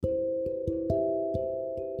Good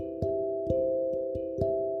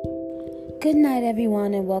night,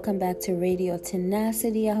 everyone, and welcome back to Radio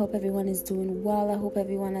Tenacity. I hope everyone is doing well. I hope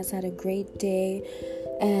everyone has had a great day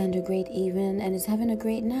and a great evening and is having a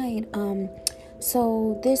great night.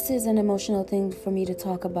 So this is an emotional thing for me to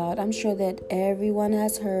talk about. I'm sure that everyone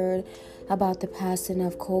has heard about the passing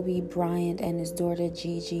of Kobe Bryant and his daughter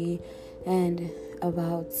Gigi, and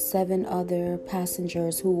about 7 other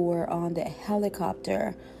passengers who were on the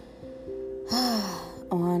helicopter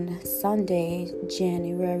on Sunday,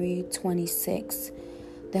 January 26th.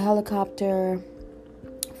 The helicopter,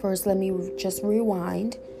 first let me just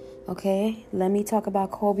rewind, okay? Let me talk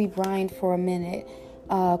about Kobe Bryant for a minute.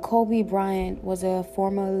 Kobe Bryant was a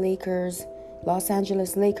former Los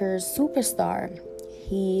Angeles Lakers superstar.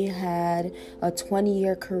 He had a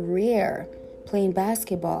 20-year career playing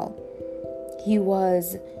basketball. He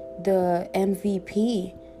was the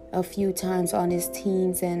MVP a few times on his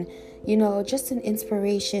teams, and just an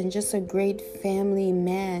inspiration, just a great family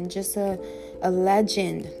man, just a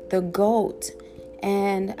legend, the GOAT.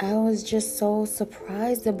 And I was just so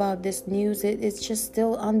surprised about this news. It's just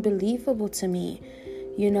still unbelievable to me,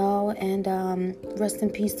 and rest in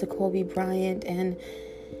peace to Kobe Bryant. And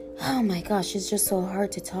oh my gosh, it's just so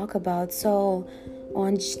hard to talk about. So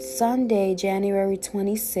on Sunday, January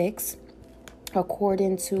 26th,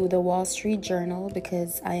 according to the Wall Street Journal,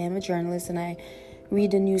 because I am a journalist and I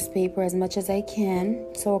read the newspaper as much as I can.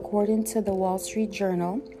 So according to the Wall Street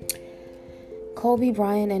Journal, Kobe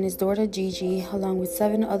Bryant and his daughter Gigi, along with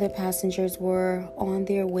 7 other passengers, were on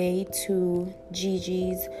their way to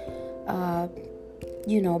Gigi's,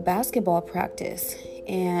 basketball practice.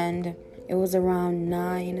 And it was around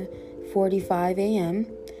 9:45 a.m.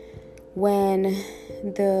 when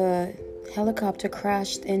the helicopter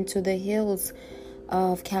crashed into the hills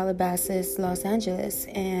of Calabasas, Los Angeles,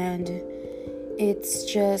 and it's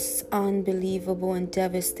just unbelievable and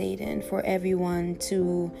devastating for everyone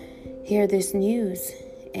to hear this news.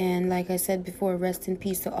 And like I said before, rest in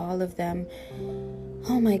peace to all of them.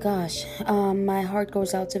 Oh my gosh, my heart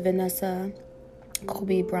goes out to Vanessa,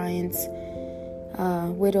 Kobe Bryant's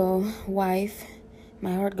widow wife.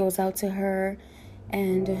 My heart goes out to her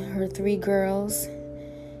and her 3 girls.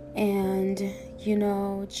 And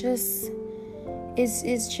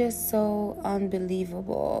it's just so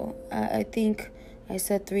unbelievable. I think I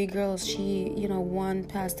said 3 girls. One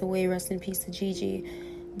passed away, rest in peace to Gigi,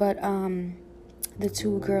 but the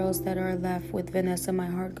 2 girls that are left with Vanessa, my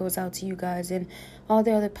heart goes out to you guys, and all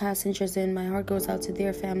the other passengers, and my heart goes out to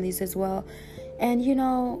their families as well. And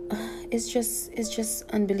it's just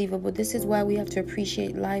unbelievable. This is why we have to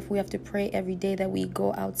appreciate life. We have to pray every day that we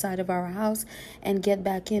go outside of our house and get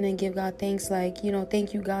back in and give God thanks. Thank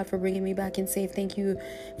you, God, for bringing me back in safe. Thank you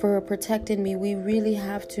for protecting me. We really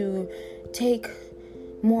have to take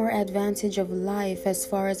more advantage of life as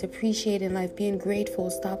far as appreciating life, being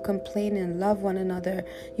grateful, stop complaining, love one another,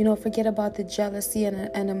 forget about the jealousy and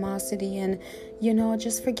animosity, and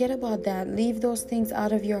just forget about that. Leave those things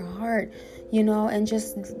out of your heart, and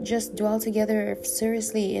just dwell together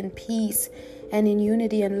seriously in peace and in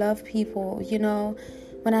unity and love people.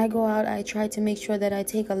 When I go out, I try to make sure that I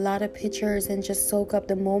take a lot of pictures and just soak up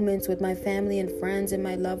the moments with my family and friends and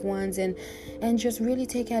my loved ones, and just really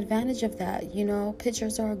take advantage of that.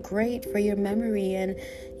 Pictures are great for your memory, and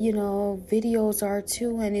videos are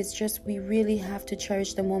too, and it's just, we really have to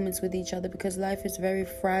cherish the moments with each other, because life is very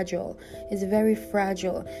fragile. It's very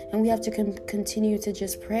fragile, and we have to continue to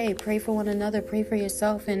just pray for one another, pray for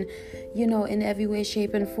yourself, and in every way,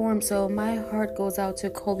 shape, and form. So my heart goes out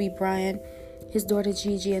to Kobe Bryant, his daughter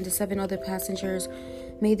Gigi, and the 7 other passengers.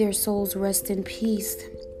 May their souls rest in peace.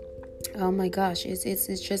 Oh my gosh, it's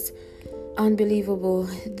just unbelievable.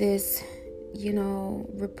 This,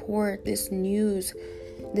 report, this news,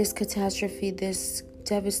 this catastrophe, this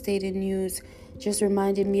devastating news just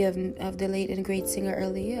reminded me of the late and great singer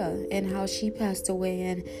Aaliyah and how she passed away.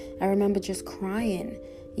 And I remember just crying,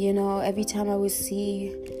 every time I would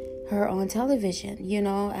see her on television,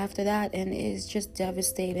 after that. And it's just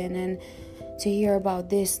devastating. And to hear about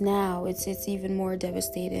this now, it's even more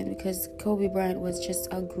devastating, because Kobe Bryant was just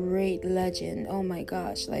a great legend. Oh my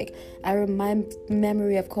gosh, my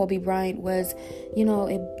memory of Kobe Bryant was,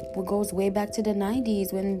 it goes way back to the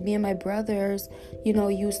 90s when me and my brothers,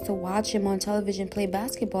 used to watch him on television play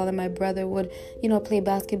basketball, and my brother would, play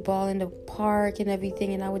basketball in the park and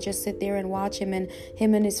everything, and I would just sit there and watch him and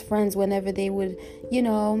his friends, whenever they would,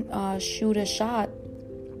 shoot a shot,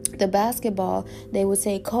 the basketball, they would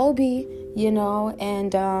say, Kobe,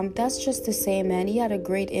 And that's just to say, man, he had a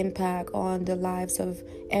great impact on the lives of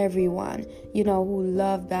everyone, who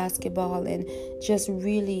love basketball, and just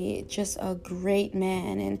really just a great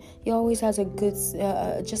man. And he always has a good,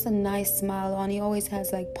 just a nice smile on. He always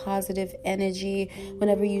has like positive energy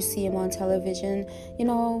whenever you see him on television.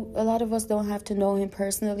 A lot of us don't have to know him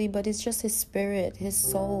personally, but it's just his spirit, his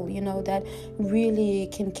soul, that really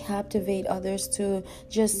can captivate others to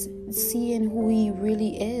just seeing who he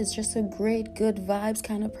really is. Just a great, good vibes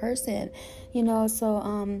kind of person.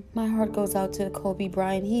 So my heart goes out to Kobe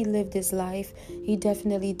Bryant. He lived his life. He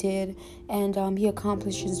definitely did. And he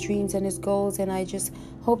accomplished his dreams and his goals. And I just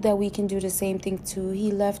hope that we can do the same thing too.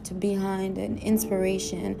 He left behind an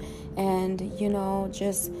inspiration. And,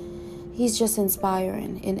 he's just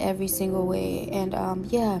inspiring in every single way. And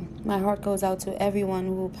my heart goes out to everyone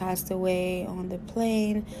who passed away on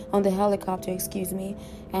the helicopter, excuse me.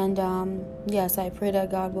 And yes, I pray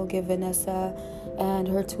that God will give Vanessa and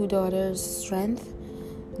her 2 daughters strength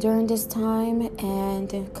during this time,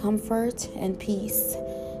 and comfort and peace.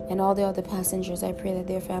 And all the other passengers, I pray that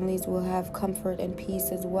their families will have comfort and peace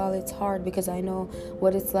as well. It's hard because I know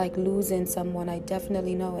what it's like losing someone. I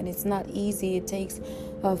definitely know, and it's not easy. It takes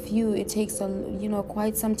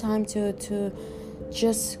quite some time to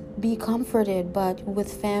just be comforted. But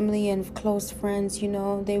with family and close friends,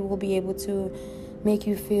 they will be able to make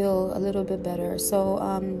you feel a little bit better. So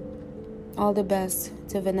all the best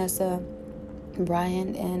to Vanessa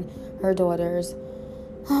Bryant and her daughters.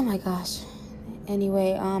 Oh my gosh.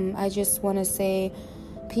 Anyway, I just want to say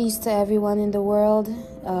peace to everyone in the world.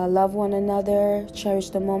 Love one another, cherish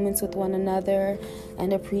the moments with one another,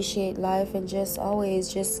 and appreciate life, and just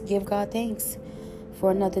always just give God thanks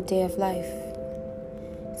for another day of life.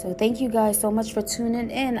 So thank you guys so much for tuning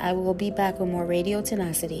in. I will be back with more Radio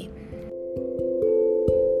Tenacity.